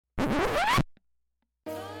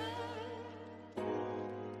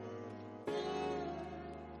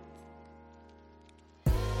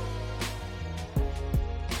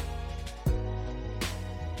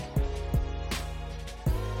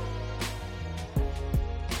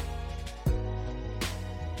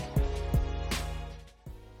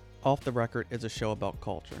Off the Record is a show about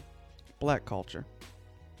culture, black culture,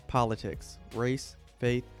 politics, race,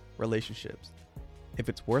 faith, relationships. If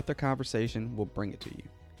it's worth a conversation, we'll bring it to you.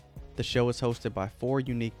 The show is hosted by 4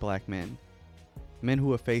 unique black men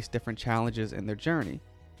who have faced different challenges in their journey.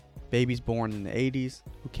 Babies born in the 80s,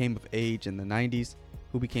 who came of age in the 90s,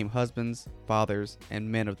 who became husbands, fathers, and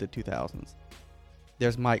men of the 2000s.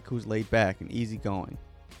 There's Mike, who's laid back and easygoing.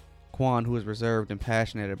 Quan, who is reserved and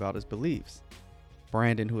passionate about his beliefs.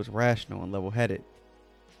 Brandon, who is rational and level-headed.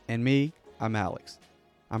 And me, I'm Alex.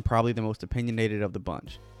 I'm probably the most opinionated of the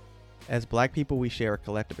bunch. As black people, we share a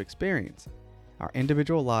collective experience. Our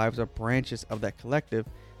individual lives are branches of that collective,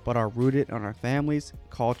 but are rooted on our families,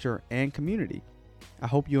 culture, and community. I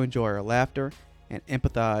hope you enjoy our laughter and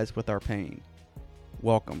empathize with our pain.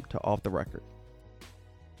 Welcome to Off the Record.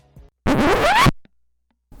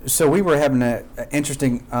 So we were having an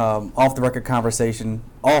interesting off-the-record conversation,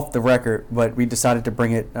 off the record, but we decided to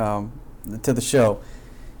bring it to the show.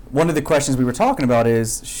 One of the questions we were talking about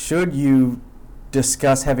is, should you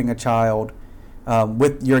discuss having a child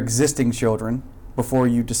with your existing children before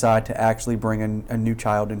you decide to actually bring a new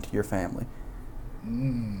child into your family?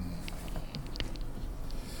 Who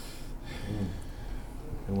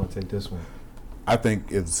want to take this one? I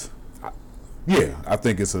think it's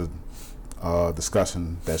a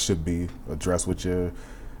discussion that should be addressed with your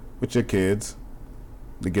kids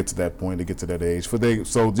to get to that point, to get to that age.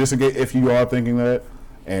 So just if you are thinking that,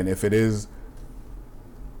 and if it is,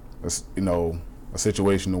 a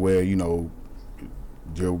situation where you're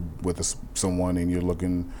with someone and you're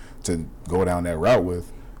looking to go down that route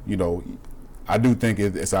with, I do think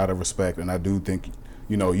it's out of respect, and I do think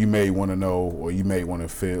you may want to know, or you may want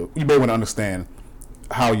to understand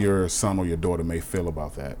how your son or your daughter may feel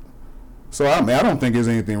about that. So I don't think there's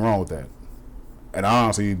anything wrong with that, and I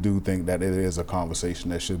honestly do think that it is a conversation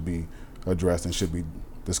that should be addressed and should be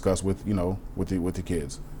discussed with the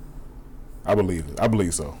kids. I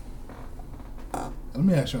believe so. Let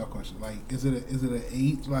me ask y'all a question. Like, is it an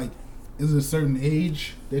age? Like, is it a certain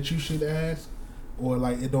age that you should ask, or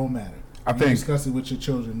like it don't matter? You discuss it with your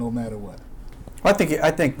children no matter what. Well, I think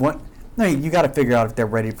you got to figure out if they're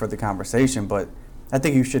ready for the conversation, but I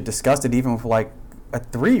think you should discuss it even with like a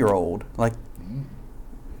 3-year-old. Like,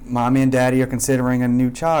 mommy and daddy are considering a new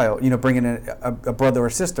child. Bringing a brother or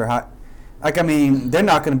sister. They're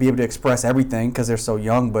not going to be able to express everything because they're so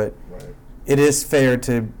young, but Right. It is fair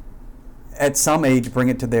to, at some age, bring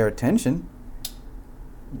it to their attention.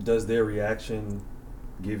 Does their reaction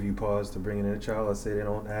give you pause to bring in a child? Let's say they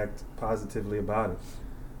don't act positively about it.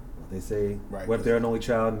 They say, Right. what if they're an only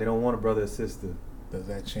child and they don't want a brother or sister? Does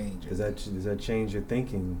that change it? Does that change your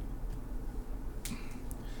thinking?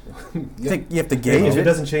 I think you have to gauge If it it.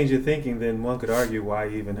 doesn't change your thinking, then one could argue why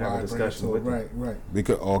even have a discussion with them. Right.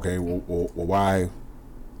 Because why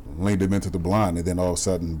link them into the blind, and then all of a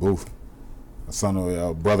sudden, boof, a son or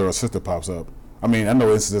a brother or sister pops up. I mean, I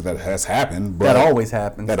know instances that has happened, but That always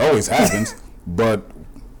happens. But So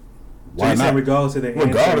why you're saying not? regardless of their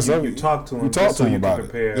answer, you talk to them, You talk to them you about can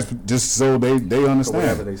prepare it, just so they understand. for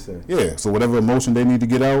whatever they say. Yeah. So whatever emotion they need to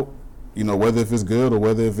get out, whether if it's good or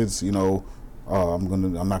whether if it's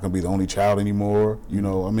I'm not gonna be the only child anymore. They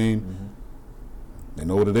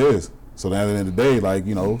know what it is. So at the end of the day,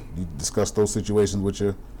 you discuss those situations with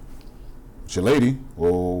your lady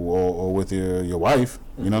or with your wife.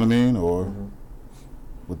 You know what I mean? Or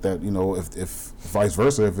with that, if vice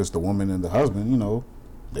versa, if it's the woman and the husband,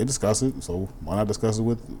 they discuss it. So why not discuss it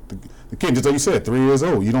with the kid? Just like you said, 3 years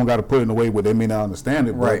old. You don't got to put it in a way where they may not understand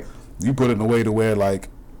it. Right. But you put it in a way to where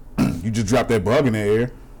you just drop that bug in their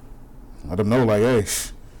ear. Let them know, hey,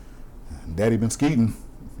 daddy been skeeting.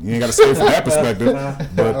 You ain't got to say it from that perspective.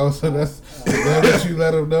 But so that's what you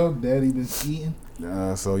let them know. Daddy been eating.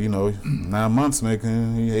 so 9 months,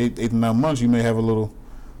 making 8 to 9 months, you may have a little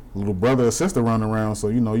brother or sister running around. So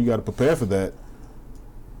you got to prepare for that.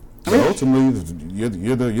 But ultimately,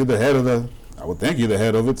 you're the head of the. I would think you're the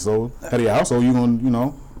head of it. So head of your household, you're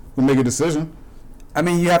gonna make a decision.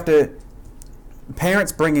 You have to.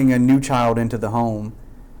 Parents bringing a new child into the home,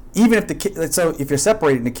 even if the kid. So if you're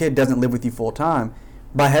separated and the kid doesn't live with you full time,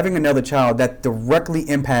 by having another child, that directly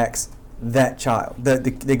impacts that child,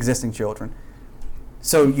 the existing children.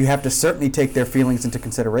 So you have to certainly take their feelings into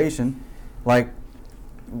consideration. Like,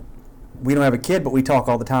 we don't have a kid, but we talk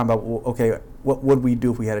all the time about, what would we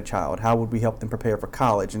do if we had a child? How would we help them prepare for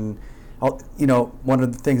college? And one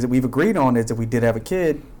of the things that we've agreed on is if we did have a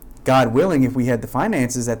kid, God willing, if we had the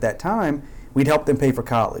finances at that time, we'd help them pay for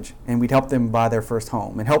college, and we'd help them buy their first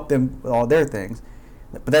home and help them with all their things.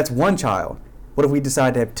 But that's one child. What if we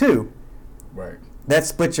decide to have 2? Right. That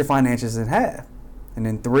splits your finances in half, and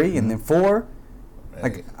then 3, and then 4.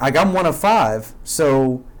 Like I'm one of 5,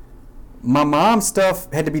 so my mom's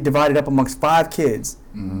stuff had to be divided up amongst 5 kids.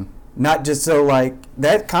 Mm-hmm. Not just so like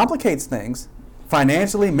that complicates things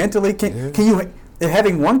financially, mentally. Can you? If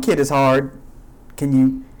having one kid is hard,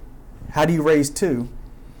 how do you raise 2,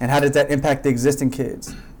 and how does that impact the existing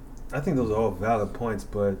kids? I think those are all valid points,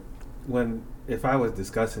 but if I was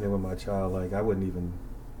discussing it with my child, like I wouldn't even.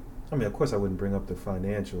 I mean, of course, I wouldn't bring up the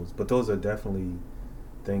financials, but those are definitely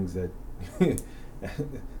things that,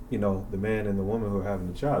 you know, the man and the woman who are having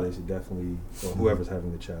the child, they should definitely, or whoever's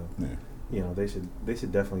having the child, you know, they should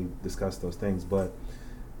definitely discuss those things. But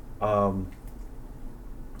I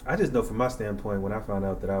just know from my standpoint, when I found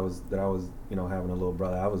out that I was, you know, having a little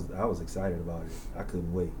brother, I was excited about it. I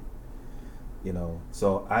couldn't wait. You know,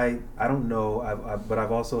 so I don't know, but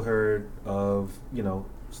I've also heard of, you know,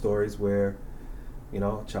 stories where, you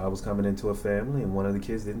know, a child was coming into a family and one of the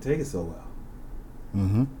kids didn't take it so well.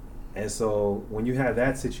 Mm-hmm. And so when you have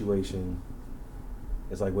that situation,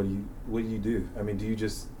 it's like, what do you do? I mean, do you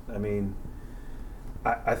just? I mean,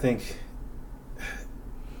 I think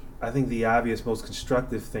the obvious, most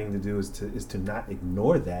constructive thing to do is to not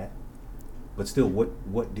ignore that, but still,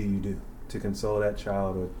 what do you do to console that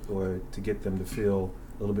child or to get them to feel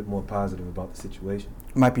a little bit more positive about the situation?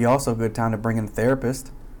 It might be also a good time to bring in a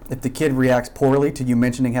therapist. If the kid reacts poorly to you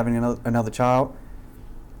mentioning having another child,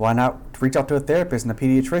 why not reach out to a therapist and a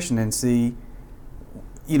pediatrician and see,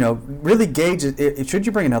 you know, really gauge it. Should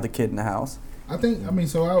you bring another kid in the house? I mean,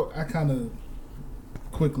 so I kind of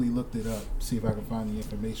quickly looked it up, see if I can find the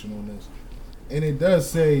information on this. And it does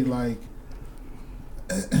say, like,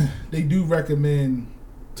 they do recommend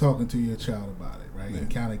talking to your child about it, right?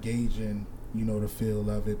 And kind of gauging, you know, the feel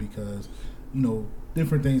of it, because, you know,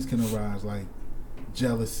 different things can arise, like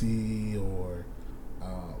jealousy, or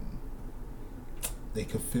they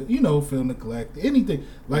could feel neglect, anything.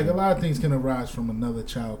 Like, a lot of things can arise from another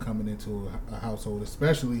child coming into a household,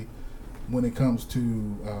 especially when it comes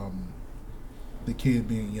to the kid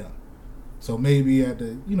being young. So maybe at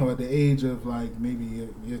the age of, like, maybe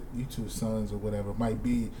you 2 sons or whatever, might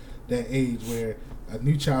be that age where a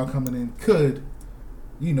new child coming in could,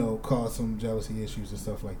 you know, cause some jealousy issues and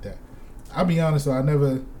stuff like that. I'll be honest, so I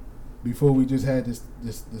never, before we just had this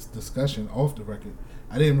discussion off the record,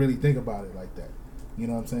 I didn't really think about it like that. You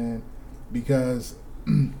know what I'm saying? Because,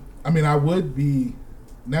 I mean, I would be,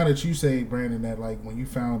 now that you say, Brandon, that, like, when you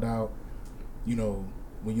found out, you know,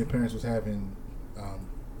 when your parents was having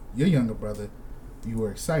your younger brother, you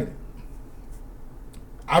were excited.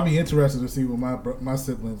 I'd be interested to see what my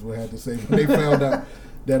siblings would have to say when they found out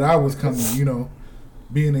that I was coming, you know,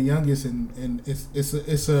 being the youngest, and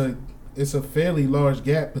it's a fairly large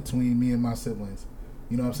gap between me and my siblings.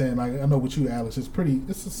 You know what I'm saying? Like, I know with you, Alex, it's pretty.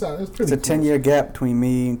 It's a 10-year gap between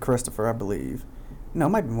me and Christopher, I believe. No, it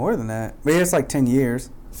might be more than that. But it's like 10 years.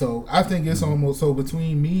 So I think it's almost, so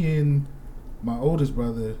between me and my oldest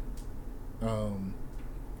brother,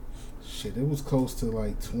 it was close to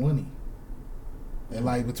like 20. And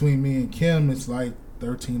like between me and Kim, it's like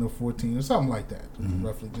 13 or 14 or something like that.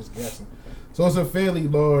 Roughly, just guessing. So it's a fairly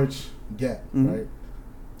large gap, right?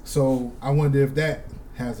 So I wonder if that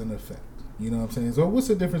has an effect. You know what I'm saying? So what's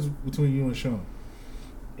the difference between you and Sean?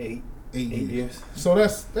 8 years. So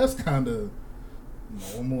that's kind of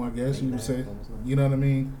normal, I guess you would say. You know what I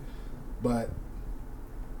mean? But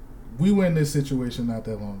we were in this situation not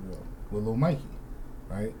that long ago with little Mikey,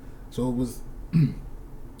 right? So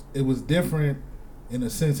it was different in a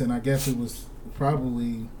sense, and I guess it was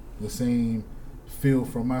probably the same feel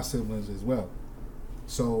from my siblings as well.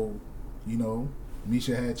 So, you know,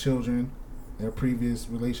 Misha had children in a previous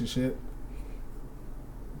relationship.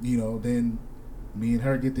 You know, then me and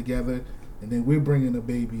her get together, and then we're bringing a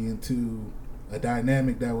baby into a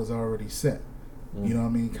dynamic that was already set. You know what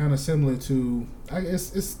I mean? Kind of similar to, I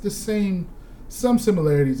guess it's the same, some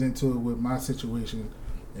similarities into it with my situation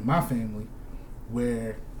in my family,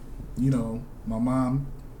 where, you know, my mom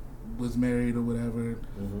was married or whatever.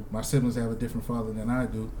 My siblings have a different father than I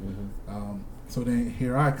do. So then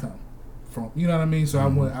here I come from, you know what I mean? So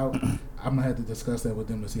I'm gonna have to discuss that with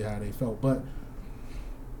them to see how they felt. But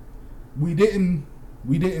we didn't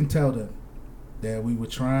tell them that we were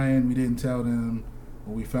trying. We didn't tell them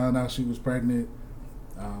when we found out she was pregnant.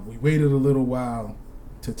 We waited a little while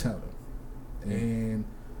to tell them,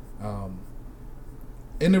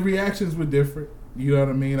 and the reactions were different. You know what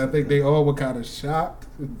I mean? I think they all were kind of shocked,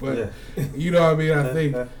 but you know what I mean? I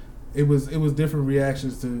think it was different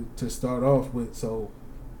reactions to start off with. So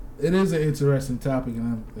it is an interesting topic,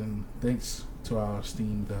 and thanks to our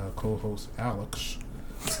esteemed co-host Alex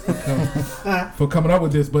for coming up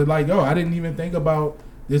with this. But like, I didn't even think about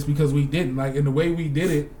this because we didn't. Like, in the way we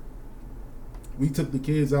did it, we took the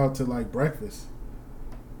kids out to like breakfast,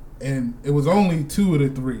 and it was only 2 of the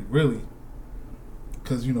 3 really,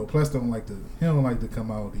 because Plus don't like to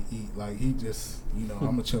come out to eat. Like he just I'm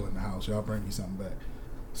gonna chill in the house. Y'all bring me something back.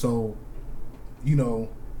 So,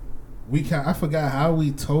 I forgot how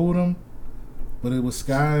we told him, but it was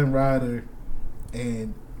Sky and Ryder,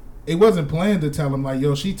 and it wasn't planned to tell him, like,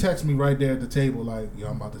 yo, she texted me right there at the table, like, yo,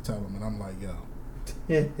 I'm about to tell him, and I'm like, yo,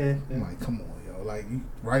 I'm like, come on, yo, like,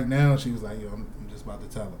 right now, she was like, yo, I'm just about to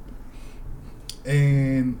tell him,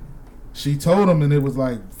 and she told him, and it was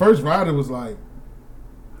like, first Ryder was like,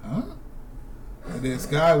 huh? And then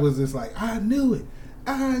Sky was just like, I knew it.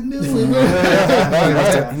 He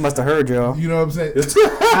must have heard y'all. You know what I'm saying?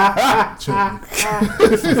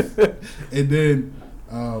 And then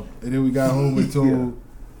we got home and told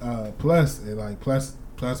Plus, and like Plus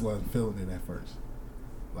wasn't feeling it at first.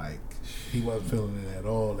 Like he wasn't feeling it at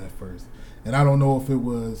all at first. And I don't know if it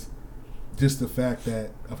was just the fact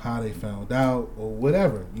of how they found out or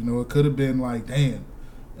whatever. It could have been like, damn,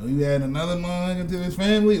 you add another mug into this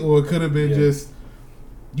family, or it could have been just.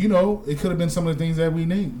 It could have been some of the things that we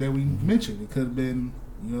mentioned. It could have been,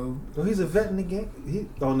 Oh, he's a vet in the game.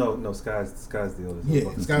 No, Sky's the oldest.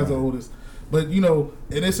 Yeah, Sky's the oldest. But and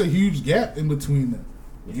it's a huge gap in between them.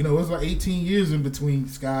 It's like 18 years in between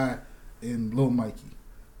Sky and Lil Mikey.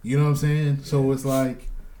 You know what I'm saying? Yeah. So it's like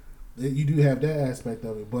you do have that aspect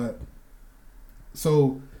of it. But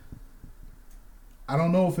so I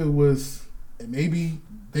don't know if it was maybe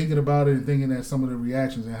thinking about it and thinking that some of the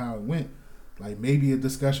reactions and how it went. Like maybe a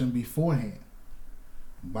discussion beforehand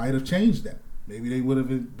might have changed that. Maybe they would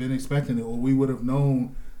have been expecting it, or we would have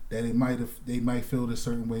known that they might feel this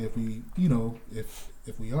certain way if we,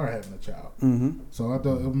 if we are having a child. Mm-hmm. So I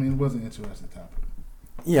thought, it was an interesting topic.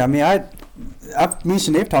 Yeah, I mean, me and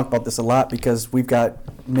Sinead talked about this a lot because we've got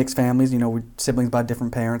mixed families. We're siblings by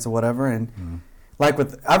different parents or whatever, and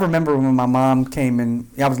I remember when my mom came and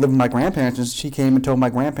I was living with my grandparents, and she came and told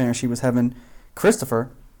my grandparents she was having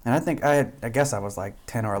Christopher. And I think I guess I was like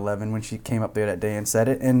 10 or 11 when she came up there that day and said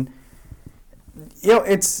it. And,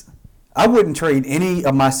 I wouldn't trade any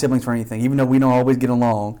of my siblings for anything, even though we don't always get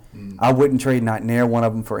along. I wouldn't trade not near one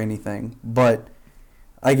of them for anything. But,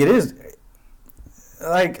 like, it is,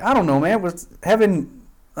 like, I don't know, man. Was having,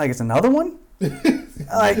 like, it's another one?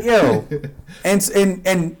 Like, yo.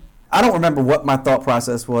 And I don't remember what my thought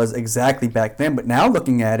process was exactly back then. But now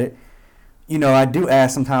looking at it, I do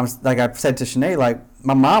ask sometimes, like I said to Sinead, like,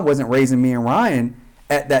 my mom wasn't raising me and Ryan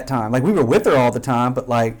at that time. Like, we were with her all the time, but,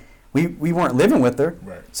 like, we weren't living with her.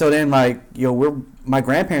 Right. So then, like, my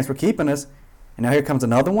grandparents were keeping us, and now here comes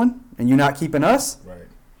another one, and you're not keeping us? Right.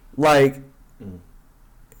 Like,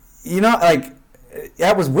 like,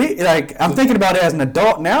 that was weird. Like, I'm thinking about it as an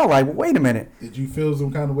adult now, like, wait a minute. Did you feel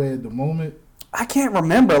some kind of way at the moment? I can't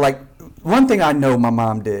remember. Like, one thing I know my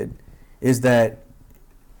mom did is that,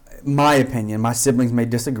 my opinion, my siblings may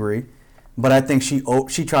disagree, but I think she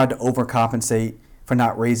tried to overcompensate for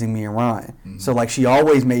not raising me and Ryan. Mm-hmm. So, like, she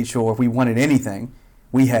always made sure if we wanted anything,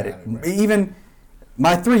 we had it. Right. Even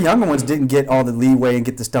my 3 younger ones didn't get all the leeway and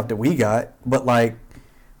get the stuff that we got, but, like,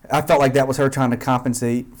 I felt like that was her trying to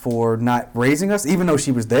compensate for not raising us, even though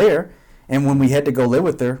she was there. And when we had to go live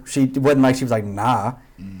with her, it wasn't like she was like, nah.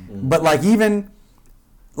 Mm-hmm. But, like, even,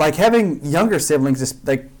 like, having younger siblings is,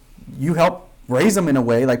 like, you help raise them in a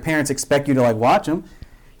way. Like, parents expect you to, like, watch them.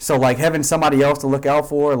 So, like, having somebody else to look out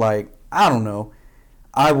for, like, I don't know.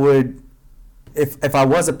 I would, if I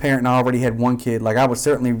was a parent and I already had one kid, like, I would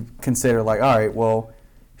certainly consider, like, all right, well,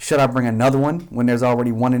 should I bring another one when there's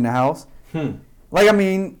already one in the house? Like, I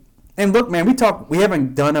mean, and look, man, we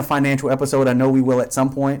haven't done a financial episode. I know we will at some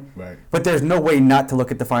point. Right. But there's no way not to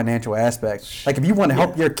look at the financial aspect. Like, if you want to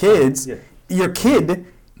help your kids, your kid,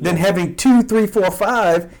 then having 2, 3, 4,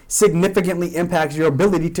 5 significantly impacts your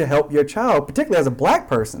ability to help your child, particularly as a black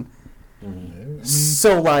person. Mm-hmm.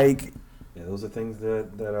 So, like... Yeah, those are things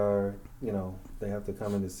that are, they have to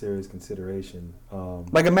come into serious consideration.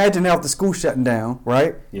 Like, imagine now if the school's shutting down,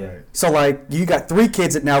 right? Yeah. So, like, you got 3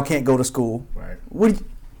 kids that now can't go to school. Right. What do you...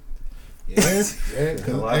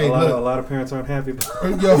 A lot of parents aren't happy about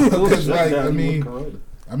it. Because, like, I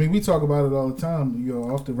mean, we talk about it all the time,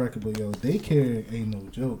 off the record, but, daycare ain't no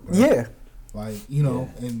joke, bro. Yeah. Like,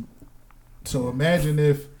 and so imagine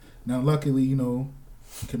if, now, luckily,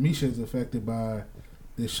 Kamisha is affected by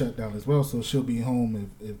this shutdown as well, so she'll be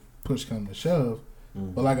home if push comes to shove.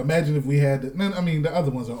 Mm-hmm. But, like, imagine if we had the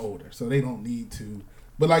other ones are older, so they don't need to.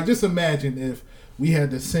 But, like, just imagine if we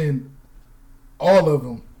had to send all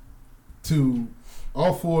 4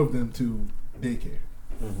 of them to daycare.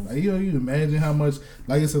 Mm-hmm. Like, you imagine how much,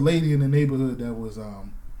 like, it's a lady in the neighborhood that was,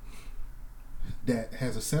 that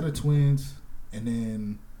has a set of twins and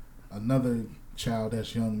then another child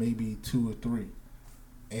that's young, maybe 2 or 3.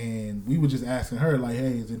 And we were just asking her, like,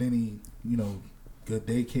 hey, is it any, good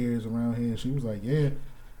daycares around here? And she was like, yeah.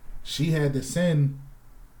 She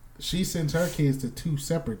sends her kids to 2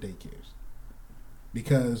 separate daycares.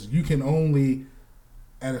 Because you can only,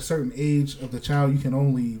 at a certain age of the child, you can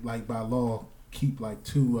only, like, by law, keep, like,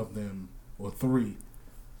 2 of them or 3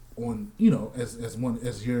 on,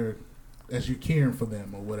 as you're caring for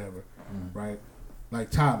them or whatever, right?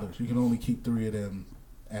 Like toddlers, you can only keep 3 of them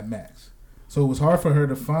at max. So it was hard for her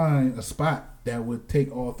to find a spot that would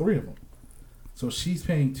take all 3 of them. So she's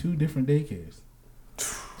paying 2 different daycares.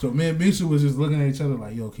 So me and Misha was just looking at each other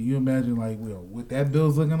like, yo, can you imagine like, what that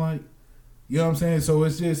bill's looking like? You know what I'm saying? So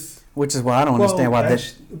it's just... Which is why I don't understand why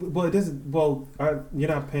that... Well, it doesn't... Well, you're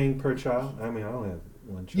not paying per child? I mean, I only have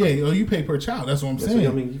 1 child. Yeah, you pay per child. That's what I'm saying. So,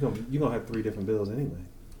 I mean, you're going to have 3 different bills anyway.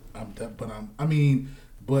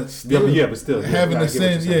 But still... Yeah, but still. Having to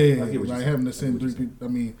send... Like, having to send 3 people... I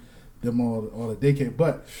mean, them all the daycare.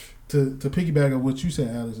 But to piggyback on what you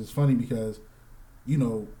said, Alex, it's funny because,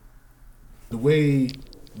 the way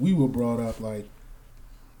we were brought up, like,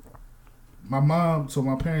 my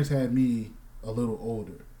parents had me a little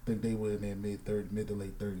older. I think they were in their mid to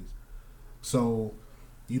late 30s. So,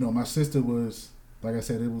 my sister was, like I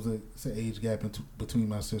said, it's an age gap between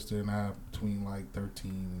my sister and I, between like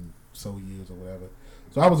 13 and so years or whatever.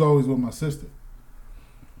 So I was always with my sister.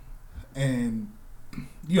 And,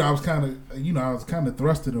 I was kind of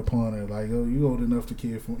thrusted upon her, like, oh, you old enough to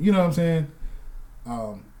care for me. You know what I'm saying?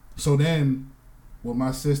 So then, when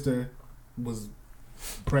my sister was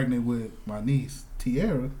pregnant with my niece,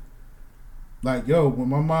 Tiara, like, when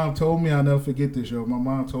my mom told me, I'll never forget this, my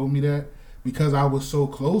mom told me that because I was so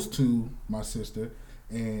close to my sister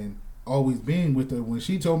and always being with her. When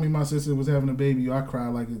she told me my sister was having a baby, I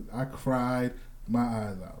cried my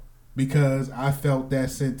eyes out because I felt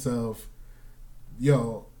that sense of,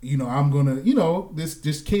 I'm gonna,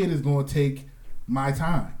 this kid is gonna take my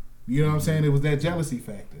time. You know what I'm saying? It was that jealousy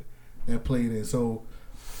factor that played in. So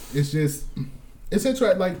it's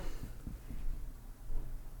interesting. Like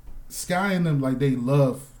Sky and them, like they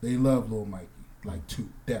love Lil Mikey, like to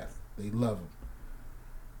death. They love him.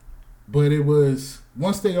 But it was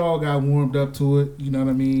once they all got warmed up to it. You know what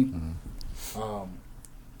I mean? Mm-hmm.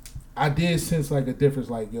 I did sense like a difference.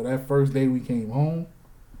 Like that first day we came home,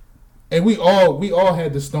 and we all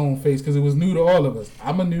had the stone face because it was new to all of us.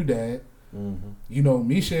 I'm a new dad. Mm-hmm.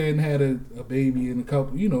 Misha hadn't had a baby in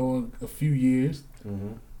a few years.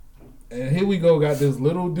 Mm-hmm. And here we go, got this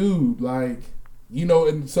little dude, like,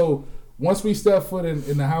 and so once we stepped foot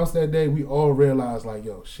in the house that day, we all realized, like,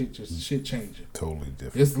 shit changing. Totally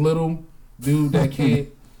different. This little dude that can't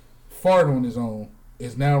fart on his own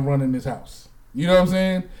is now running this house. You know what I'm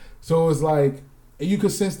saying? So it's like, and you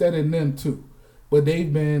could sense that in them too. But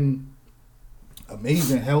they've been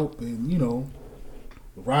amazing help, and,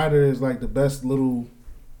 Ryder is like the best little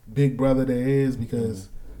big brother there is because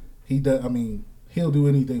he does. I mean, he'll do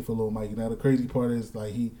anything for Lil Mikey. Now the crazy part is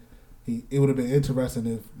like it would have been interesting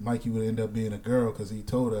if Mikey would end up being a girl because he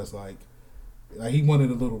told us like he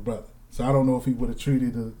wanted a little brother. So I don't know if he would have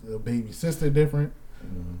treated a baby sister different,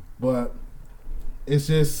 but it's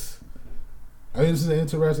just. I mean, this is an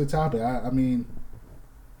interesting topic. I mean,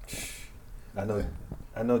 I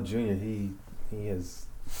know Junior. He has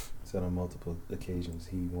said on multiple occasions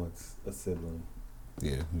he wants a sibling.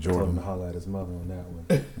 Yeah, Jordan. Told him to holler at his mother on that one.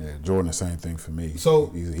 Yeah, Jordan, the same thing for me. So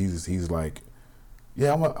he's like,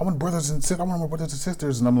 yeah, I want brothers and sisters. I want my brothers and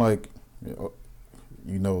sisters, and I'm like,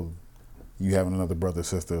 you having another brother or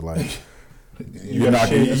sister, like you're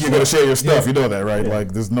gonna share your stuff. You know that, right? Yeah.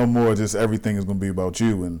 Like there's no more. Just everything is gonna be about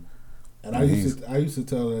you. And I used to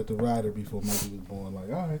tell that to Ryder before Mikey was born, like,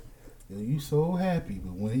 all right. You so happy,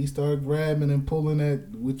 but when he start grabbing and pulling at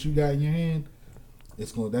what you got in your hand,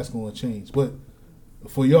 that's going to change. But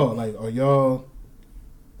for y'all, like, are y'all?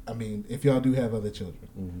 I mean, if y'all do have other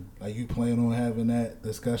children, like, you plan on having that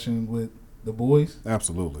discussion with the boys?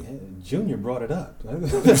 Absolutely. Yeah, Junior brought it up.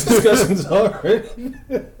 This discussion's hard.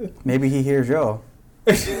 Maybe he hears y'all.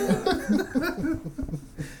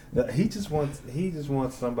 He just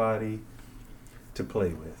wants somebody to play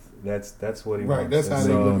with. That's what he wants. Right, that's how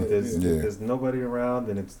they look at it. There's nobody around,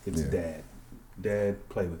 then it's dad. Dad,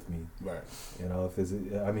 play with me. Right.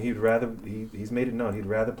 He's made it known he'd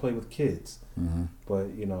rather play with kids. Mm-hmm. But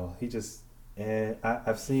he just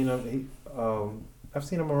I've seen him. I've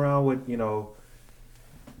seen him around with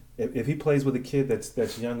if he plays with a kid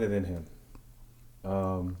that's younger than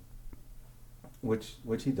him, which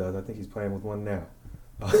he does. I think he's playing with one now.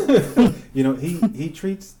 You know, he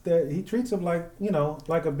treats him like, you know,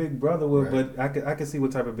 like a big brother would. Right. But I can see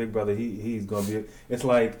what type of big brother he's gonna be. It's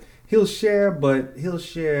like he'll share, but he'll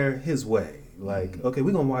share his way. Like, okay,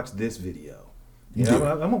 we're gonna watch this video. You know,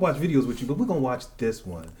 I'm gonna watch videos with you, but we're gonna watch this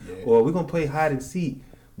one, or we're gonna play hide and seek.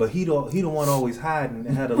 But he don't want always hiding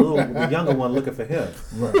and had the younger one looking for him.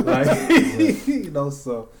 Right. Like, you know,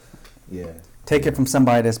 so yeah. Take it from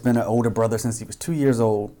somebody that's been an older brother since he was 2 years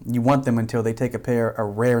old. You want them until they take a pair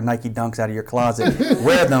of rare Nike Dunks out of your closet,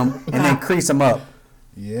 wear them, and then crease them up.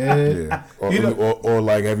 Yeah. Or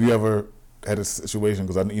like, have you ever had a situation?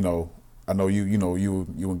 Because I know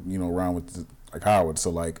you around with like Howard.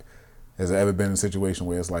 So like, has there ever been a situation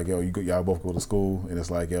where it's like, yo, y'all both go to school, and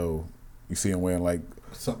it's like, yo, you see him wearing like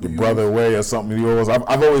Something your brother wear or something yours? I've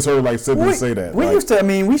always heard like siblings say that. We like, used to. I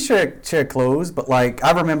mean, we shared clothes, but like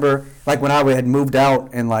I remember, like when I had moved out,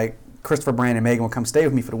 and like Christopher, Brand, and Megan would come stay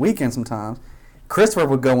with me for the weekend sometimes. Christopher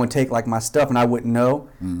would go and take like my stuff, and I wouldn't know.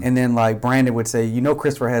 And then like Brandon would say, you know,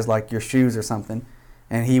 Christopher has like your shoes or something,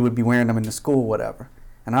 and he would be wearing them in the school, whatever.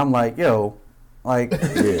 And I'm like, yo, like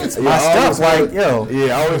it's my stuff, like yo.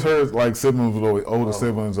 Yeah, I always heard like siblings would always, older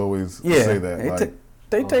siblings always say that.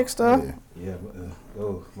 They take stuff. Yeah,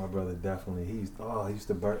 my brother definitely. He used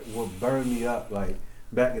to burn me up like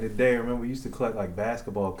back in the day. Remember, we used to collect like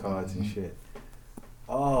basketball cards and shit.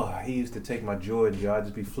 Oh, he used to take my Jordans. I'd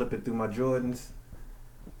just be flipping through my Jordans,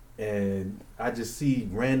 and I just see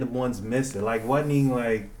random ones missing. Like wasn't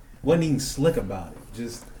even slick about it.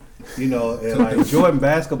 Just, you know, and like Jordan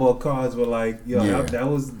basketball cards were like, yo, that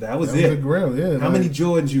was it. That was the grill, yeah. How many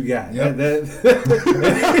Jordans you got? Yep.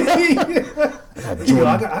 You know,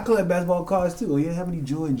 I collect basketball cards too. Oh yeah, how many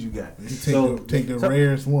Jordans you got? Take the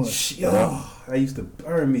rarest one. I used to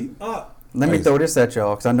burn me up. Let me throw this at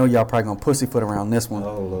y'all, because I know y'all probably gonna pussyfoot around this one.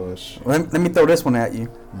 Oh Lord. Let me throw this one at you.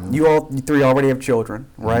 You three already have children,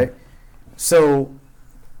 right? So,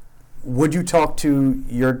 would you talk to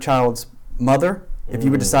your child's mother if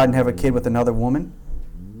you were deciding to have a kid with another woman?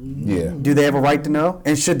 Yeah. Do they have a right to know?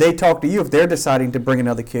 And should they talk to you if they're deciding to bring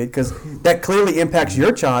another kid? Because that clearly impacts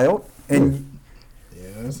your child. And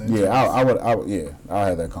I would. I'll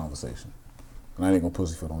have that conversation. And I ain't gonna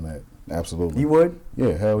pussyfoot on that. Absolutely. You would?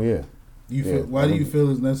 Yeah. Hell yeah. Why do you feel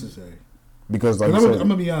it's necessary? Because like I'm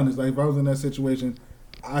gonna be honest. Like if I was in that situation,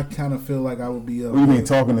 I kind of feel like I would be. What do you mean?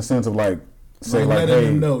 Talk in the sense of like, say like, hey.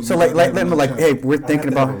 Him know, so let them like, hey, we're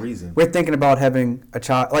thinking about having a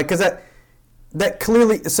child, like, because that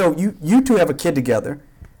clearly. So you two have a kid together.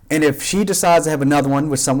 And if she decides to have another one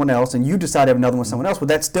with someone else, and you decide to have another one with someone else, well,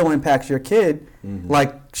 that still impacts your kid.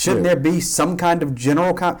 Like, shouldn't there be some kind of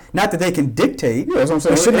general, not that they can dictate? Yeah, that's what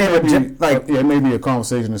I'm saying. Shouldn't it may be a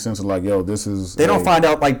conversation in the sense of like, yo, this is. They don't find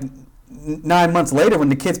out like 9 months later when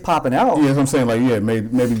the kid's popping out. Yeah, that's what I'm saying. Like, yeah,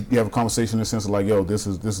 maybe you have a conversation in the sense of like, yo, this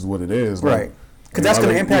is what it is. Like, right. Because that's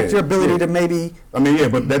going to impact your ability to maybe. I mean, yeah,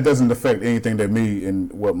 but that doesn't affect anything that me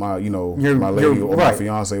and what my, my lady or my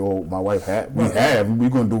fiance or my wife have. We're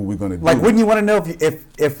going to do what we're going to do. Like, wouldn't you want to know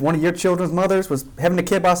if one of your children's mothers was having a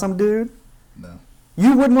kid by some dude? No.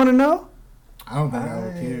 You wouldn't want to know? I don't think I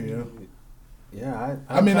would care, yo. Yeah,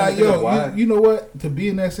 you know what? To be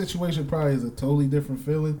in that situation probably is a totally different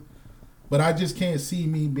feeling. But I just can't see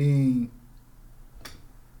me being.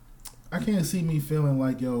 I can't see me feeling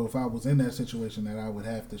like, yo, if I was in that situation, that I would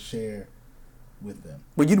have to share with them.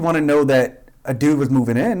 Well, you'd want to know that a dude was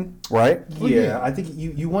moving in, right? Yeah, I think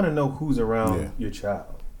you want to know who's around your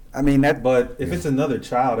child. I mean that. But if it's another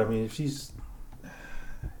child, I mean, if she's.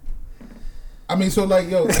 I mean, so like,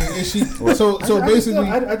 yo, is she? So basically,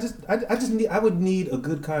 I would need a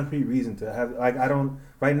good concrete reason to have. Like, I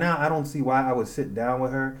don't see why I would sit down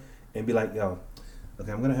with her and be like, yo.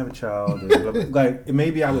 Okay, I'm gonna have a child. Like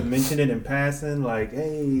maybe I would mention it in passing, like,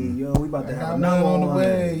 "Hey, yo, we about to have another on the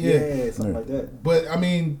way." Yeah, something like that. But I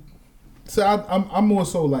mean, so I'm more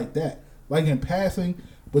so like that, like in passing,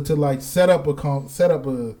 but to like set up a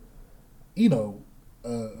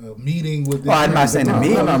meeting with. Well, I'm not saying to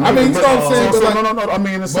me. I mean, you know what I'm saying? No. I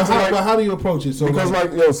mean, but how do you approach it? So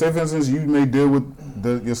because say for instance, you may deal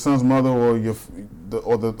with your son's mother or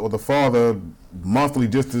the father monthly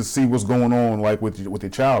just to see what's going on, like with your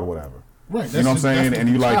child or whatever. Right. You know what I'm saying? And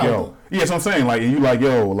you like, yo. Yeah, that's what I'm saying. Like, and you like,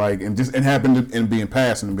 yo, like, and just, and happen to be in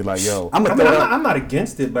passing and be like, yo. I'm not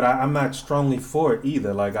against it, but I'm not strongly for it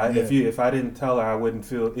either. Like, if I didn't tell her, I wouldn't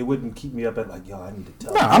feel, it wouldn't keep me up at like, yo, I need to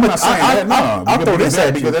tell her. I'm not saying that. No, I'll throw this at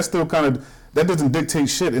you. Because that's still kind of, that doesn't dictate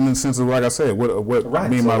shit in the sense of, like I said, what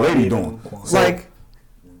me and my lady doing. Like,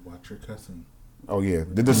 watch your cussing. Oh, yeah.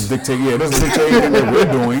 That doesn't dictate, it doesn't dictate anything that we're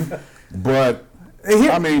doing, but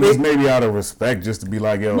I mean, just maybe out of respect, just to be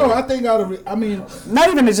like, yo. No, I think not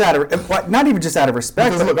even just out of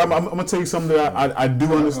respect. Because look, I'm gonna tell you something that I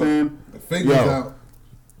do understand. the fingers out.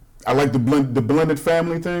 I like the blended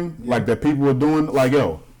family thing, like that people are doing, like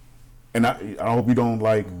yo. And I hope you don't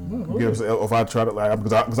like get upset if I try to like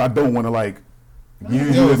because I don't want to like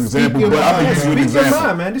use you as an example, but I'm gonna use you as an example.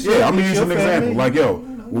 Mind, man. Yeah, I'm gonna use you as an example. Like yo,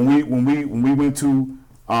 when we went to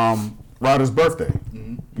Ryder's birthday,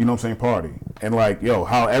 you know what I'm saying, party, and like yo,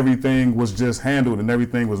 how everything was just handled and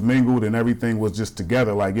everything was mingled and everything was just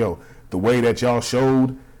together. Like yo, the way that y'all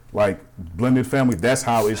showed. Like blended family, that's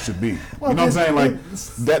how it should be. Well, you know what I'm saying? Like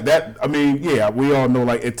that. I mean, yeah, we all know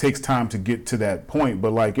like it takes time to get to that point,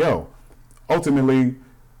 but like yo, ultimately,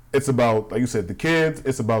 it's about like you said, the kids.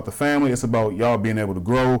 It's about the family. It's about y'all being able to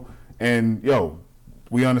grow. And yo,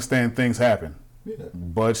 we understand things happen,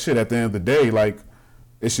 but shit, at the end of the day, like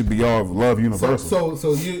it should be all love universal.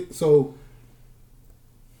 So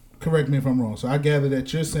correct me if I'm wrong. So I gather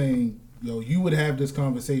that you're saying, yo, you would have this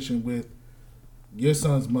conversation with your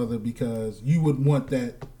son's mother because you would want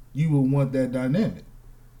that dynamic.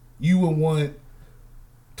 You would want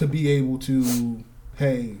to be able to,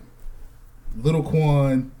 hey, little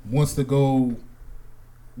Quan wants to go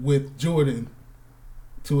with Jordan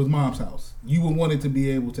to his mom's house. You would want it to be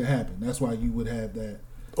able to happen. That's why you would have that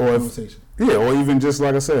conversation. Or even just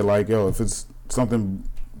like I said, like yo, if it's something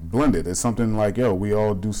blended, it's something like yo, we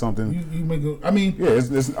all do something. You make a, I mean, yeah,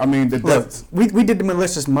 it's I mean, look, we did the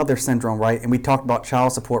malicious mother syndrome, right? And we talked about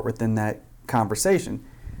child support within that conversation.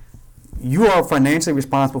 You are financially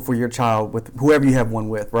responsible for your child with whoever you have one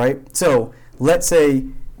with, right? So let's say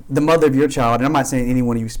the mother of your child, and I'm not saying any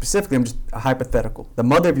one of you specifically, I'm just a hypothetical. The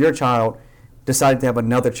mother of your child decided to have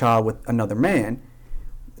another child with another man.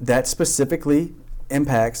 That specifically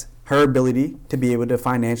impacts her ability to be able to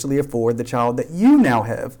financially afford the child that you now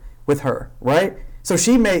have with her, right? So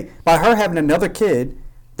she may, by her having another kid,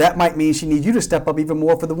 that might mean she needs you to step up even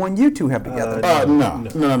more for the one you two have together. No.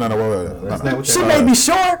 She may be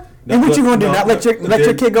short. And what you gonna do? Not let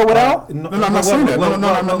your kid go without? No, I'm not saying that. No.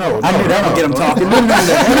 I knew that would get him talking. I'm not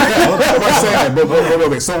saying that.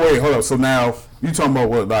 But so wait, hold up. So now you talking about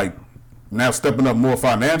what, like now stepping up more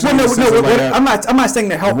financially? No. I'm not saying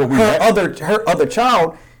that help her other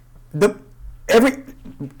child.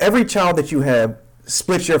 Every child that you have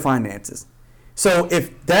splits your finances. So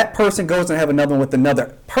if that person goes and have another one with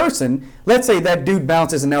another person, let's say that dude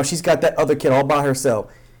bounces and now she's got that other kid all by herself.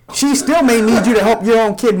 She still may need you to help your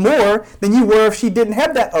own kid more than you were if she didn't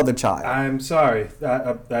have that other child. I'm sorry.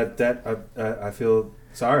 I feel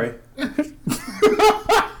sorry.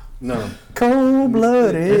 No.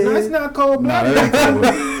 Cold-blooded. It's not cold-blooded.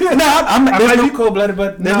 I might be cold-blooded,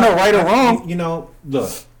 but there's no right or wrong. You know,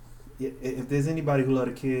 look, if there's anybody who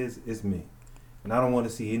loves the kids, it's me. And I don't want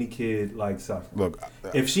to see any kid like suffer. Look,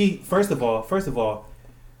 if she first of all,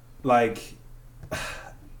 like,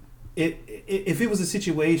 if it was a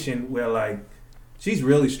situation where like she's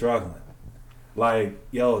really struggling, like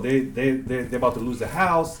yo, they're about to lose the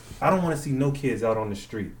house. I don't want to see no kids out on the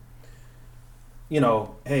street. You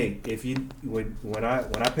know, hey, if you when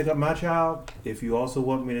I pick up my child, if you also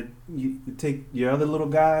want me to take your other little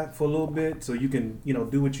guy for a little bit, so you can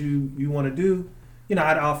do what you want to do.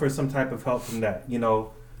 I'd offer some type of help from that,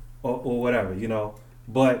 or whatever,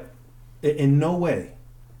 But in no way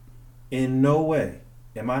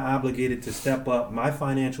am I obligated to step up my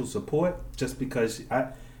financial support just because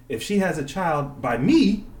if she has a child by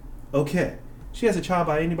me, okay. She has a child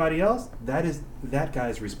by anybody else, that is that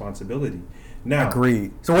guy's responsibility. Now,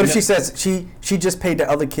 agreed. So what if she says she just paid the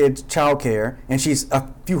other kid's child care and she's a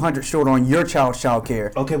few hundred short on your child's child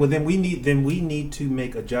care? Okay, well then we need to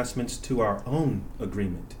make adjustments to our own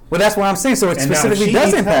agreement. Well, that's what I'm saying. So it specifically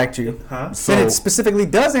does impact you. Huh? So it specifically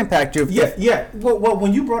does impact you. Yeah. Well,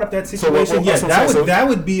 when you brought up that situation, that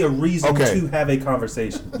would be a reason to have a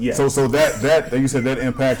conversation. Yeah. So that you said that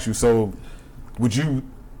impacts you. So would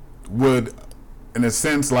in a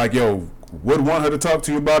sense like would want her to talk to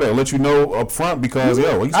you about it or let you know up front because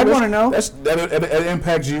I'd want to know. That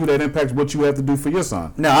impacts you. That impacts what you have to do for your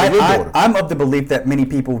son. No, I'm of the belief that many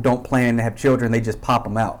people don't plan to have children; they just pop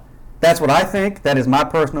them out. That's what I think. That is my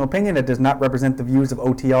personal opinion. It does not represent the views of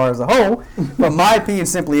OTR as a whole. But my opinion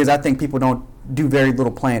simply is I think people don't do very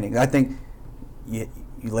little planning. I think you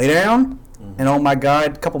lay down and oh my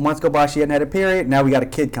God, a couple months go by, she hadn't had a period. Now we got a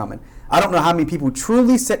kid coming. I don't know how many people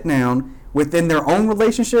truly sit down within their own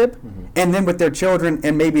relationship and then with their children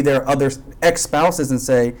and maybe their other ex-spouses and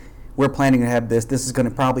say, we're planning to have this is going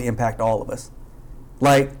to probably impact all of us.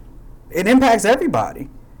 Like, it impacts everybody.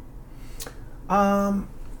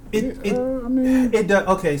 It does.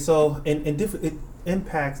 Okay, so in different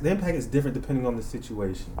impacts. The impact is different depending on the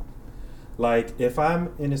situation. Like if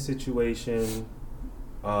I'm in a situation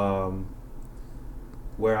where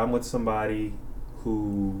I'm with somebody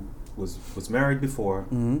who was married before,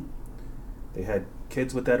 Mm-hmm. they had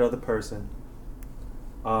kids with that other person,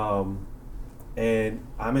 and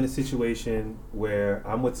I'm in a situation where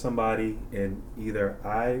I'm with somebody and either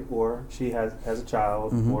I or she has a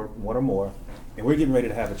child, Mhm. or one or more, and we're getting ready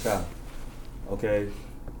to have a child. Okay,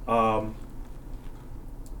 I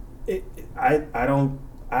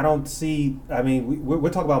don't see. I mean, we're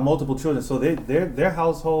talking about multiple children, so their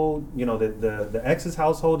household, the ex's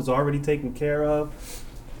household is already taken care of.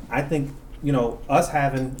 I think us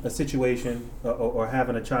having a situation or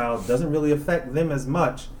having a child doesn't really affect them as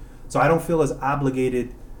much, so I don't feel as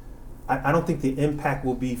obligated. I don't think the impact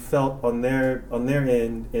will be felt on their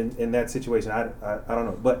end in that situation. I don't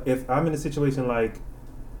know, but if I'm in a situation like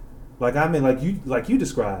I'm in like you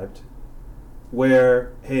described,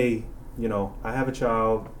 where hey, I have a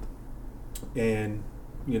child, and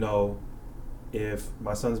if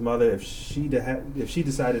my son's mother, if she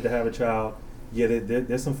decided to have a child, yeah,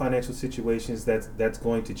 there's some financial situations that's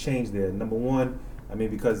going to change there. Number one, I mean,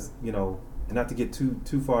 because and not to get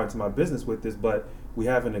too far into my business with this, but we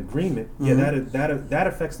have an agreement. Mm-hmm. Yeah, that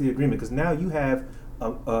affects the agreement, because now you have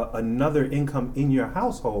another income in your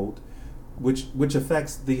household, which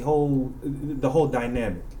affects the whole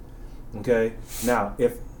dynamic. Okay, now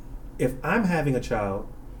if I'm having a child,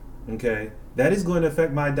 okay, that is going to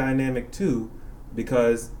affect my dynamic too,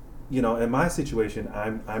 because in my situation,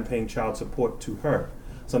 I'm paying child support to her.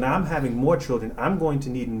 So now I'm having more children. I'm going to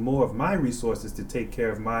need more of my resources to take care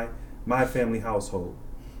of my family household.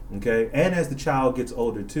 Okay, and as the child gets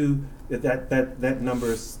older too, that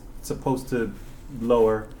number is supposed to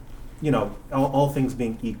lower. All things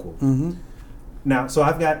being equal. Mm-hmm. Now, so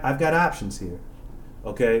I've got options here.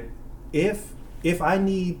 Okay, if I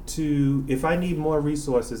need more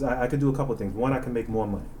resources, I could do a couple of things. One, I can make more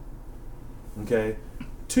money. Okay.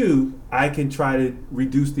 Two, I can try to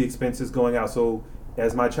reduce the expenses going out. So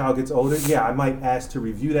as my child gets older, yeah, I might ask to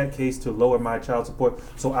review that case to lower my child support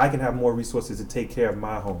so I can have more resources to take care of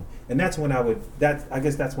my home. And that's when I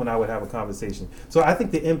guess that's when I would have a conversation. So I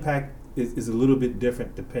think the impact is a little bit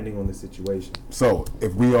different depending on the situation. So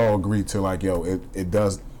if we all agree to it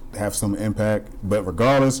does have some impact, but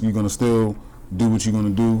regardless, you're gonna still do what you're gonna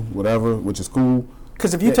do, whatever, which is cool.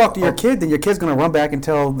 Because if you talk to your kid, then your kid's going to run back and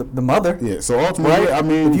tell the mother. Yeah. So ultimately, right? I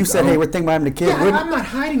mean, if you said, "Hey, we're thinking about having a kid," I'm not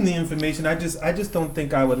hiding the information. I just don't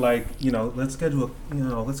think I would let's schedule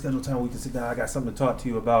time we can sit down. I got something to talk to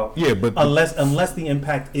you about. Yeah, but unless the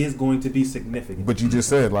impact is going to be significant. But you just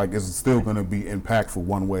said it's still going to be impactful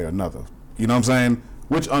one way or another. You know what I'm saying?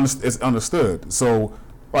 Which is understood. So.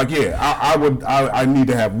 I would like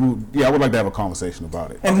to have a conversation about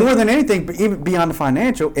it. And more than anything, but even beyond the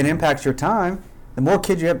financial, it impacts your time. The more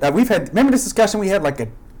kids you have, remember this discussion we had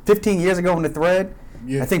 15 years ago in the thread?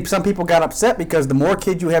 Yeah. I think some people got upset because the more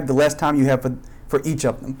kids you have, the less time you have for each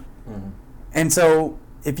of them. Mm-hmm. And so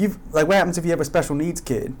if what happens if you have a special needs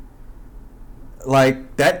kid?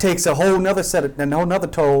 That takes a whole nother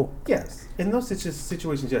toll. Yes. In those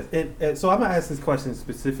situations, yes. And so I'm going to ask this question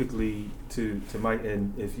specifically to Mike,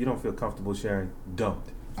 and if you don't feel comfortable sharing, don't.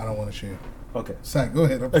 I don't want to share. Okay. Zach, go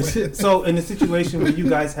ahead. So in the situation where you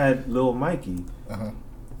guys had Lil Mikey,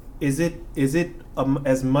 is it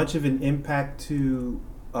as much of an impact to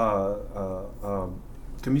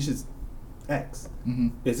Kamisha's ex? Mm-hmm.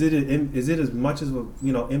 Is it as much of a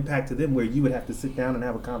impact to them where you would have to sit down and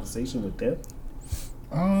have a conversation with them?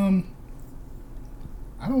 I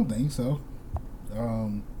don't think so. I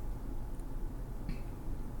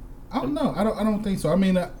don't know. I don't think so. I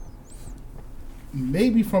mean,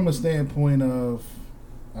 maybe from a standpoint of,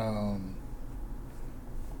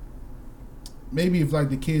 maybe if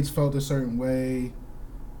the kids felt a certain way,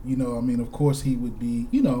 I mean, of course he would be,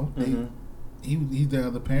 Mm-hmm. he's the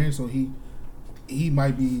other parent, so he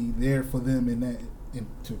might be there for them in that,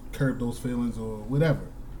 to curb those feelings or whatever.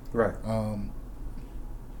 Right.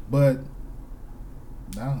 But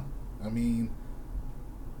no, I mean,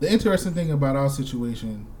 the interesting thing about our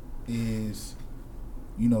situation is,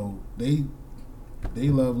 they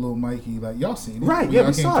love Lil Mikey. Y'all seen it, right? Yeah,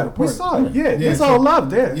 we saw it. We saw it. Yeah, it's all love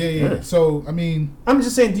there. Yeah. So I mean, I'm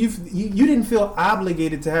just saying, you didn't feel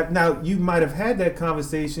obligated to have. Now you might have had that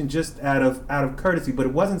conversation just out of courtesy, but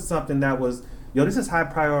it wasn't something that was, this is high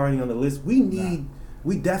priority on the list. We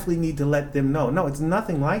definitely need to let them know. No, it's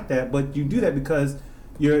nothing like that. But you do that because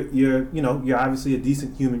you're obviously a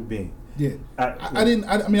decent human being. Yeah, I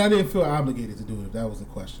didn't feel obligated to do it. If that was the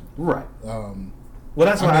question, right? Well,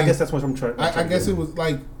 that's why I guess that's what I'm trying. I guess it was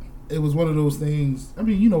it was one of those things. I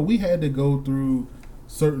mean, you know, we had to go through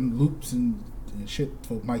certain loops and shit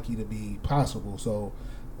for Mikey to be possible. So,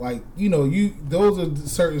 like, you know, those are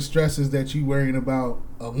certain stresses that you worrying about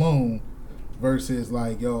alone versus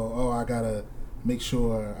like, I gotta make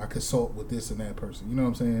sure I consult with this and that person. You know what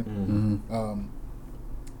I'm saying? Mm-hmm.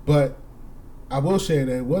 But I will share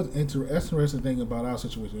that it was interesting thing about our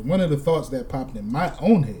situation. One of the thoughts that popped in my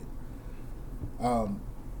own head,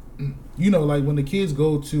 you know, like when the kids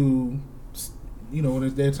go to, you know, when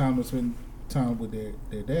it's their time to spend time with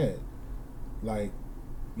their dad, like,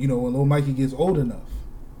 you know, when little Mikey gets old enough,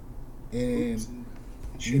 and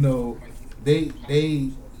you know, they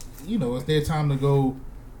you know, it's their time to go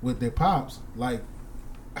with their pops, like,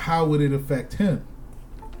 how would it affect him?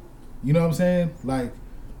 You know what I'm saying? Like,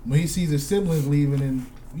 when he sees his siblings leaving, and,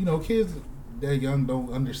 you know, kids, they're young,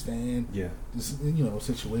 don't understand this, you know,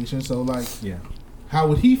 situation. So, like, how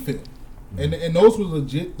would he feel? Mm-hmm. And those were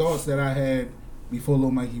legit thoughts that I had before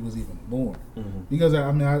little Mikey was even born. Mm-hmm. Because,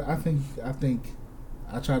 I mean, I think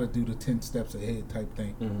I try to do the 10 steps ahead type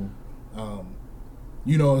thing. Mm-hmm.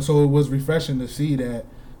 You know, so it was refreshing to see that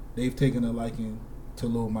they've taken a liking to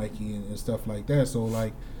little Mikey and stuff like that. So,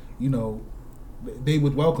 like, you know, they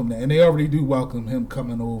would welcome that, and they already do welcome him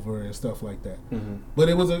coming over and stuff like that. Mm-hmm. But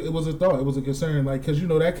it was a thought, it was a concern, like, because, you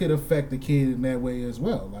know, that could affect the kid in that way as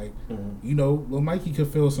well. Like, you know, little Mikey could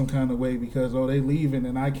feel some kind of way because, they leaving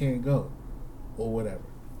and I can't go, or whatever,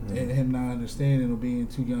 and him not understanding or being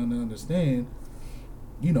too young to understand.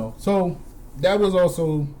 You know, so that was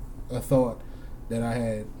also a thought that I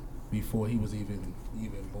had before he was even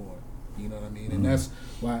born. You know what I mean? And that's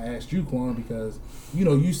why I asked you, Quan, because, you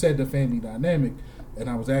know, you said the family dynamic, and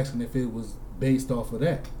I was asking if it was based off of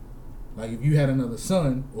that. Like, if you had another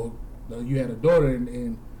son, or you had a daughter,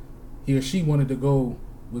 and he or she wanted to go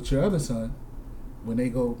with your other son, when they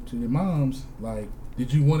go to their mom's, like,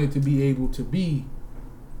 did you want it to be able to be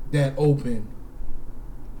that open,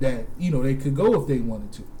 that, you know, they could go if they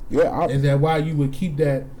wanted to? Yeah. Is that why you would keep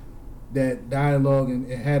that dialogue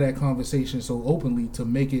and have that conversation so openly to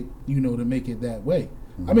make it, you know, to make it that way?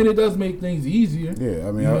 Mm-hmm. I mean, it does make things easier. Yeah,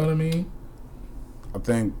 I mean, you know what I mean? I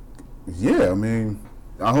think, I mean,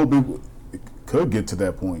 I hope it could get to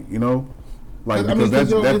that point, you know? Like, because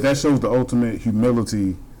that shows the ultimate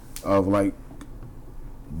humility of, like,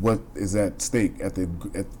 what is at stake at the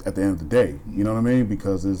end of the day. You know what I mean?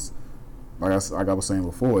 Because it's, like I was saying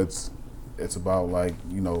before, it's about, like,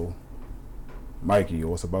 you know, Mikey,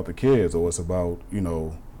 or it's about the kids, or it's about, you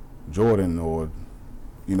know, Jordan, or,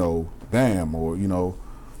 you know, Bam, or, you know,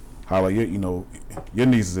 how, like, you know, your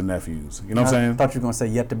nieces and nephews. You know what I'm saying? I thought you were going to say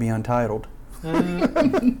yet to be untitled.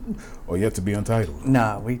 Or yet to be untitled.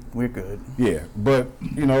 Nah, we're good. Yeah, but,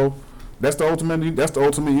 you know, that's the ultimate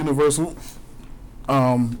universal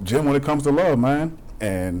gem when it comes to love, man.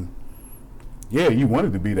 And yeah, you want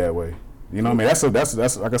it to be that way. You know what I mean?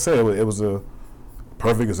 That's like I said, it was a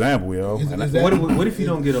perfect example, yo. What if you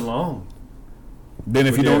don't get along? Then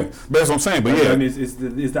if you don't, that's what I'm saying. But yeah, I mean, it's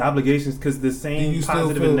the obligations, because the same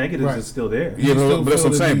positive and negatives are still there. Yeah, but that's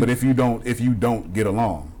what I'm saying. But if you don't get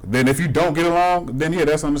along, then yeah,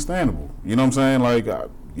 that's understandable. You know what I'm saying? Like,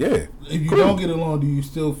 yeah. If you don't get along, do you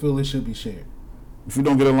still feel it should be shared? If you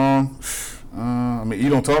don't get along, I mean, you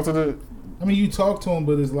don't talk to the. I mean, you talk to them,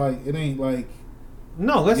 but it's like, it ain't like.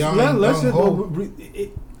 No, let's just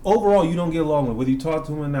overall, you don't get along with, whether you talk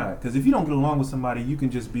to him or not. Because if you don't get along with somebody, you can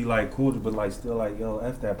just be like cordial, but like still like, yo,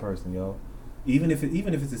 F that person, yo. Even if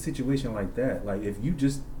it's a situation like that, like if you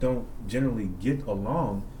just don't generally get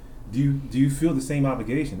along, do you feel the same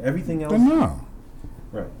obligation? Everything else? No.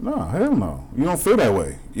 Right. No, hell no. You don't feel that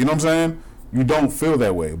way. You know what I'm saying? You don't feel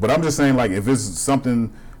that way. But I'm just saying, like, if it's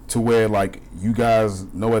something to where, like, you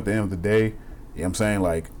guys know at the end of the day, you know what I'm saying,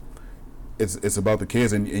 like, it's about the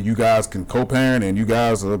kids, and you guys can co-parent, and you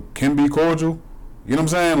guys can be cordial. You know what I'm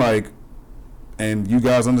saying? Like, and you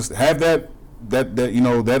guys have that you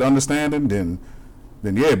know, that understanding, then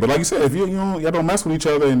yeah. But like you said, if y'all don't mess with each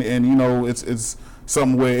other, and you know, it's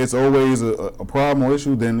something where it's always a problem or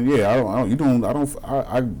issue, then yeah,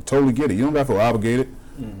 I totally get it. You don't got to feel obligated.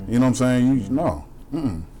 Mm-hmm. You know what I'm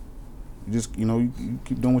saying? You just, you know, you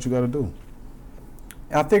keep doing what you got to do.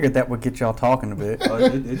 I figured that would get y'all talking a bit.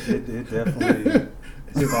 It definitely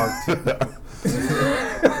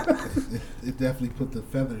it definitely put the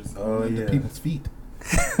feathers on the people's feet.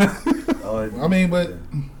 I mean, but at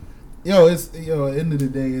the end of the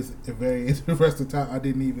day, it's a very interesting time. I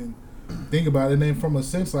didn't even think about it. And then from a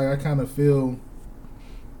sense, like, I kind of feel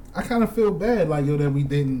bad, like, that we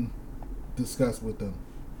didn't discuss with them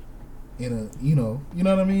you know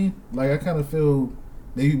what I mean? Like, I kind of feel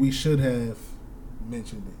maybe we should have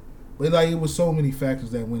mentioned it. But like it was so many factors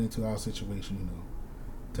that went into our situation, you know,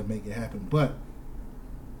 to make it happen. But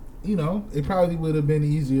you know, it probably would have been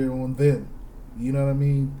easier on them. You know what I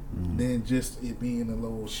mean? Than just it being a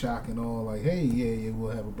little shock and all. Like, hey, yeah, we'll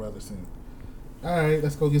have a brother soon. All right,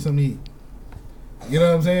 let's go get something to eat. You know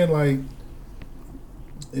what I'm saying? Like,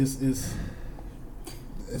 it's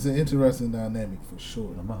an interesting dynamic for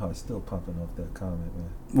sure. My heart's still pumping off that comment, man.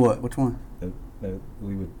 What? Which one? That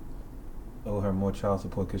we would owe her more child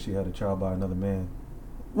support because she had a child by another man.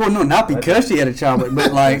 Well, no, not because she had a child,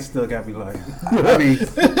 but like, It still got me like, I mean,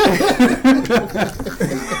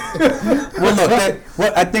 well, look,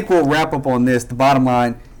 what I think we'll wrap up on this. The bottom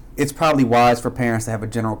line, it's probably wise for parents to have a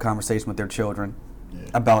general conversation with their children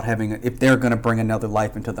about having, if they're going to bring another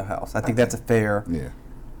life into the house. I think that's a fair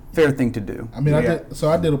thing to do. I mean, I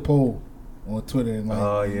did a poll on Twitter and like,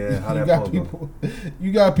 oh yeah, how you that got poll people,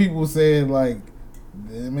 you got people saying like,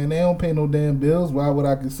 man, they don't pay no damn bills. Why would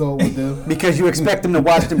I consult with them? Because you expect them to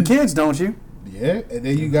watch them kids, don't you? Yeah, and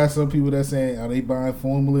then you got some people that saying, are they buying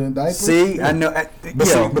formula and diapers? See, I know.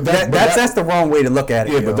 That's that's the wrong way to look at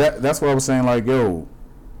it. Yeah, but that's what I was saying. Like, yo,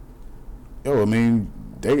 I mean,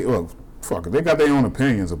 they got their own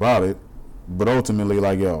opinions about it, but ultimately,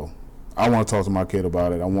 like, yo, I want to talk to my kid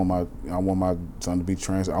about it. I want my son to be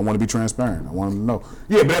I want to be transparent. I want him to know.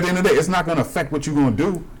 Yeah, but at the end of the day, it's not going to affect what you're going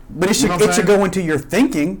to do. But it should go into your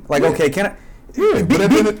thinking. Like, okay, can I? Yeah,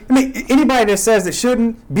 I mean, anybody that says it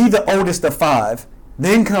shouldn't be the oldest of 5,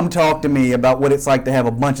 then come talk to me about what it's like to have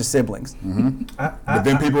a bunch of siblings. Mm-hmm. But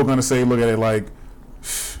then people are going to say, look at it like,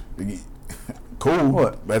 cool.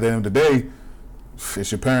 What? But at the end of the day,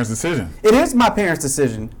 it's your parents' decision. It is my parents'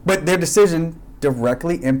 decision, but their decision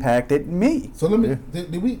directly impacted me. So let me.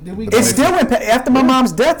 Did we? It still after my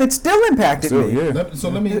mom's death. It still impacted me. Yeah. So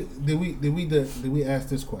let me. Did we ask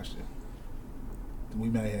this question? We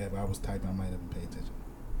might have. I was typing. I might have been paying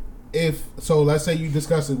attention. Let's say you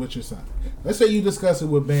discuss it with your son. Let's say you discuss it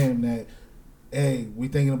with Bam that, hey, we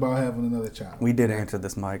thinking about having another child. We did answer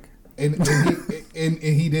this, Mike. And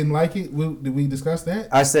he didn't like it. Did we discuss that?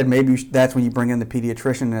 I said maybe that's when you bring in the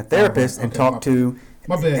pediatrician and a therapist and talk to.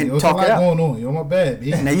 My bad. And There's a talk lot it out. going on. Yo, my bad.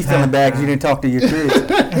 Man. Now you feeling bad because you didn't talk to your kids.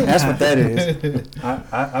 That's what that is.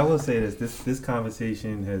 I will say this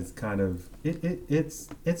conversation has kind of it's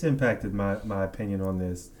impacted my opinion on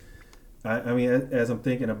this. I mean, as I'm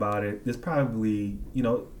thinking about it, there's probably, you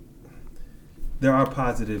know, there are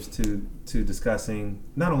positives to discussing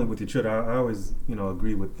not only with your children. I always, you know,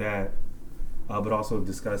 agree with that, but also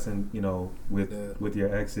discussing, you know, with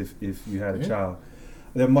your ex if you had a child.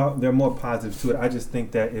 There are more positives to it. I just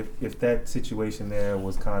think that if that situation there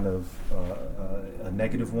was kind of a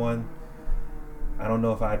negative one, I don't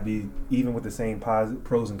know if I'd be, even with the same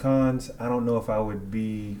pros and cons, I don't know if I would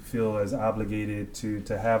feel as obligated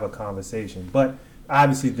to have a conversation. But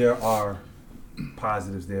obviously there are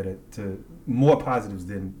positives there more positives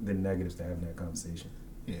than negatives to having that conversation.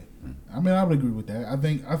 Yeah, I mean, I would agree with that. I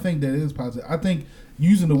think that is positive. I think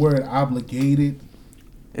using the word obligated.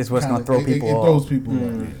 It's what's going to throw people off. It throws people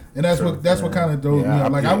off. And that's what kind of throws me off.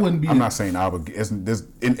 Like, I wouldn't be... I'm not saying obligated.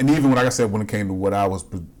 And even like I said, when it came to what I was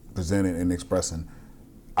presenting and expressing,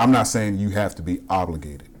 I'm not saying you have to be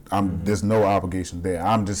obligated. There's no obligation there.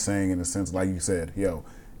 I'm just saying in a sense, like you said, yo,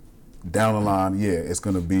 down the line, yeah, it's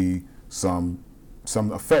going to be some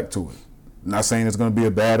effect to it. I'm not saying it's going to be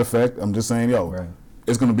a bad effect. I'm just saying,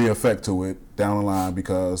 it's going to be an effect to it down the line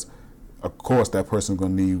because... Of course, that person's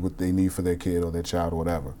going to need what they need for their kid or their child or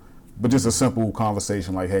whatever. But just a simple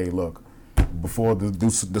conversation like, hey, look, before the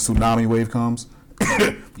tsunami wave comes,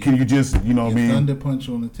 can you just, you know what I mean? Thunder punch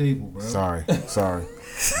on the table, bro. Sorry.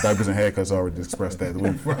 Diapers and haircuts already expressed that.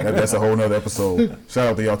 That's a whole nother episode. Shout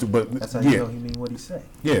out to y'all too. But that's how you know he mean what he say.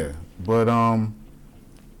 Yeah, but I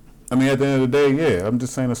mean, at the end of the day, yeah, I'm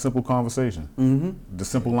just saying a simple conversation. Mm-hmm. The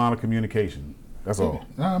simple line of communication. That's all.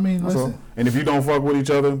 I mean, that's listen. all. And if you don't fuck with each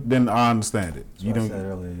other, then I understand it. That's what I said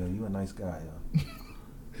earlier, yo, you a nice guy, yo.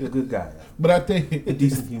 You're a good guy, yo. But I think a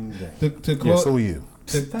decent human being. So are you.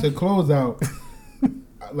 To close out,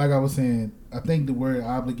 like I was saying, I think the word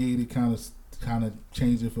obligated kind of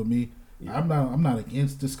changed it for me. Yeah. I'm not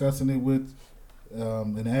against discussing it with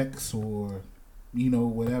an ex or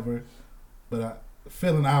whatever, but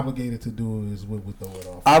feeling obligated to do it is what would throw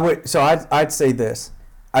it off. I'd say this.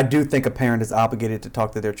 I do think a parent is obligated to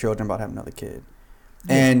talk to their children about having another kid.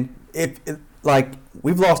 Yeah. And if like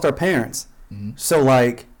we've lost our parents, so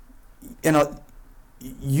like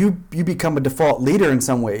you become a default leader in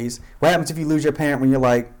some ways. What happens if you lose your parent when you're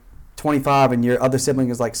like 25 and your other sibling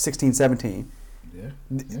is like 16, 17? Yeah.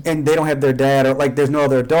 And they don't have their dad or like there's no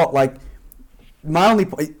other adult. Like my only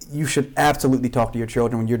point, you should absolutely talk to your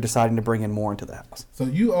children when you're deciding to bring in more into the house. So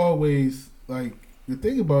you always like the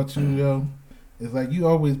thing about you, yo, is like you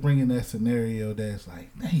always bring in that scenario that's like,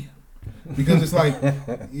 damn, because it's like,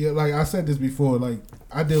 yeah, like I said this before, like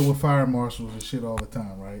I deal with fire marshals and shit all the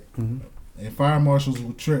time, right? Mm-hmm. And fire marshals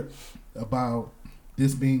will trip about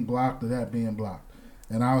this being blocked or that being blocked,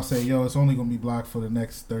 and I'll say, yo, it's only gonna be blocked for the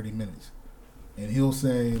next 30 minutes, and he'll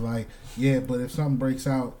say like, yeah, but if something breaks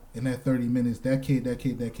out in that 30 minutes, that kid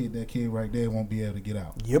right there won't be able to get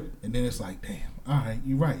out. Yep. And then it's like, damn, all right,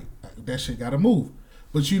 you're right. That shit got to move.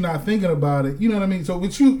 But you're not thinking about it. You know what I mean? So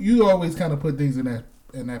with you always kind of put things in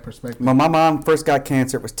that perspective. When my mom first got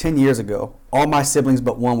cancer, it was 10 years ago. All my siblings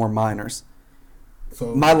but one were minors.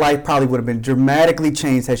 So My life probably would have been dramatically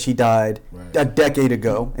changed had she died Right. a decade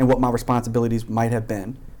ago, and what my responsibilities might have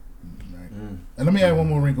been. Right. And let me add one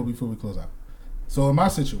more wrinkle before we close out. So in my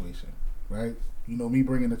situation, right, you know, me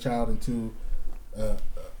bringing a child into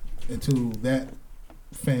that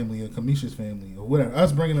family, or Kamisha's family, or whatever,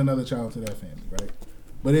 us bringing another child to that family, right?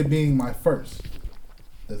 But it being my first,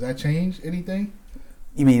 does that change anything?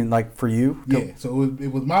 You mean like for you? Yeah. So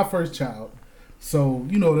it was my first child. So,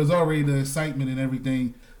 you know, there's already the excitement and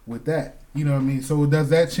everything with that. You know what I mean? So does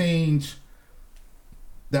that change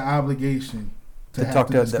the obligation to have talk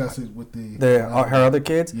to to discuss it with her her other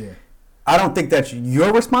kids? Yeah. I don't think that's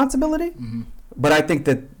your responsibility, Mm-hmm. but I think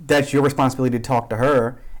that that's your responsibility to talk to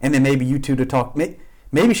her, and then maybe you two to talk.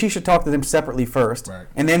 Maybe she should talk to them separately first, Right.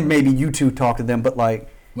 and then maybe you two talk to them. But like,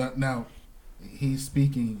 But now, he's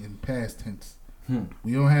speaking in past tense.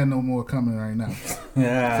 We don't have no more coming right now.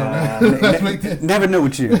 Let's make that- never knew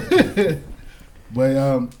with you.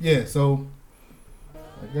 But yeah. So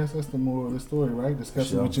I guess that's the moral of the story, right?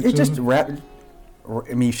 Discussing Sure. with your It's just children.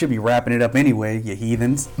 I mean, you should be wrapping it up anyway, you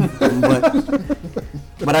heathens.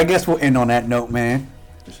 but I guess we'll end on that note, man.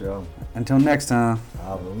 For sure. Until next time.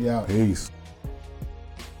 We out. Peace.